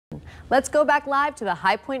Let's go back live to the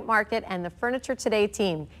High Point Market and the Furniture Today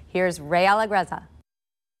team. Here's Ray Allegrezza.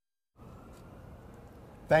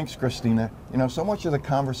 Thanks, Christina. You know, so much of the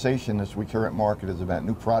conversation this week here at Market is about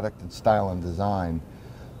new product and style and design,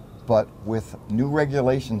 but with new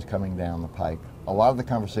regulations coming down the pike, a lot of the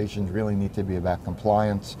conversations really need to be about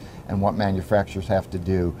compliance and what manufacturers have to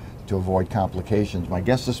do to avoid complications. My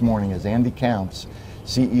guest this morning is Andy Counts,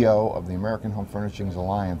 CEO of the American Home Furnishings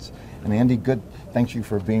Alliance. And Andy, thanks you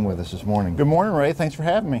for being with us this morning. Good morning, Ray. Thanks for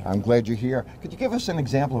having me. I'm glad you're here. Could you give us an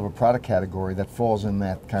example of a product category that falls in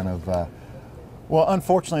that kind of Well,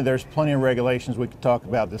 unfortunately, there's plenty of regulations we could talk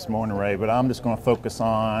about this morning, Ray, but I'm just going to focus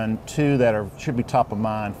on two that should be top of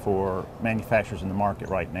mind for manufacturers in the market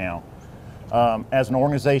right now. As an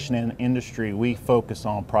organization in the industry, we focus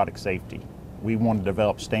on product safety. We want to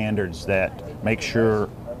develop standards that make sure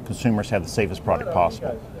consumers have the safest product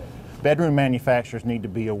possible. Bedroom manufacturers need to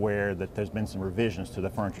be aware that there's been some revisions to the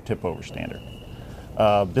furniture tip-over standard.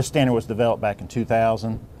 This standard was developed back in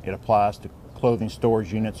 2000. It applies to clothing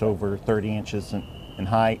storage units over 30 inches in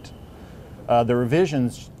height. The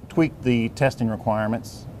revisions tweak the testing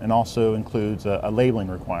requirements and also includes a labeling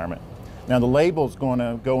requirement. Now the label is going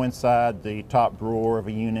to go inside the top drawer of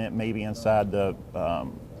a unit, maybe inside the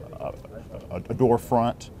a door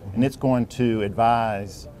front, and it's going to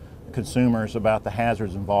advise consumers about the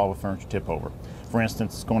hazards involved with furniture tip over. For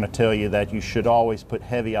instance, it's going to tell you that you should always put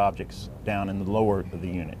heavy objects down in the lower of the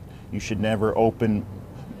unit. You should never open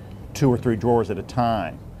 2 or 3 drawers at a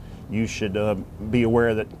time. You should be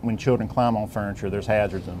aware that when children climb on furniture, there's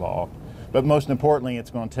hazards involved. But most importantly,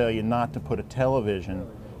 it's going to tell you not to put a television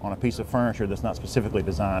on a piece of furniture that's not specifically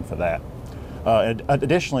designed for that.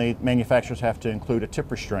 Additionally, manufacturers have to include a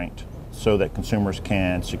tip restraint so that consumers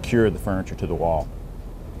can secure the furniture to the wall.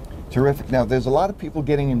 Terrific. Now, there's a lot of people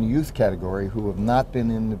getting in the youth category who have not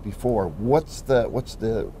been in it before. What's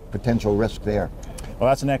the potential risk there? Well,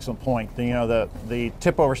 that's an excellent point. You know, the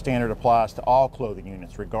tip-over standard applies to all clothing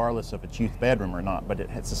units, regardless if it's youth bedroom or not, but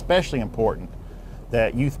it's especially important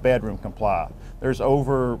that youth bedroom comply. There's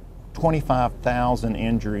over 25,000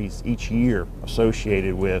 injuries each year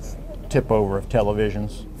associated with tip-over of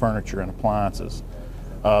televisions, furniture, and appliances.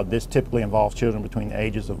 This typically involves children between the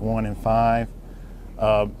ages of 1 and 5.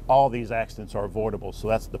 All these accidents are avoidable, so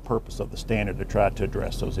that's the purpose of the standard, to try to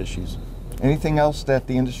address those issues. Anything else that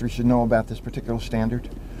the industry should know about this particular standard?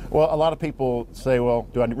 Well, a lot of people say, well,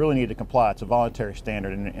 do I really need to comply? It's a voluntary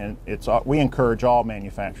standard, and we encourage all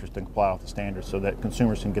manufacturers to comply with the standard so that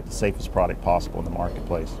consumers can get the safest product possible in the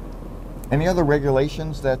marketplace. Any other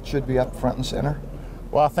regulations that should be up front and center?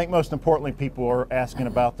 Well, I think most importantly, people are asking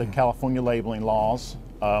about the California labeling laws.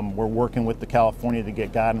 We're working with California to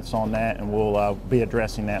get guidance on that, and we'll be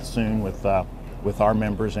addressing that soon with our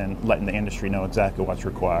members and letting the industry know exactly what's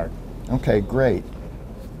required. Okay, great.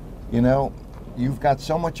 You know, you've got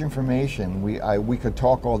so much information. We could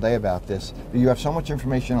talk all day about this, but you have so much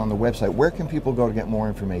information on the website. Where can people go to get more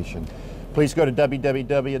information? Please go to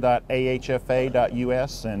www.ahfa.us,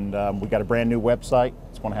 and we got a brand new website.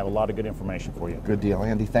 It's going to have a lot of good information for you. Good deal.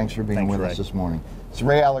 Andy, thanks for being with us this morning. It's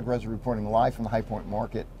Ray Allegrezza reporting live from the High Point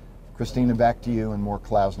Market. Christina, back to you, and more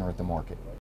Klausner at the market.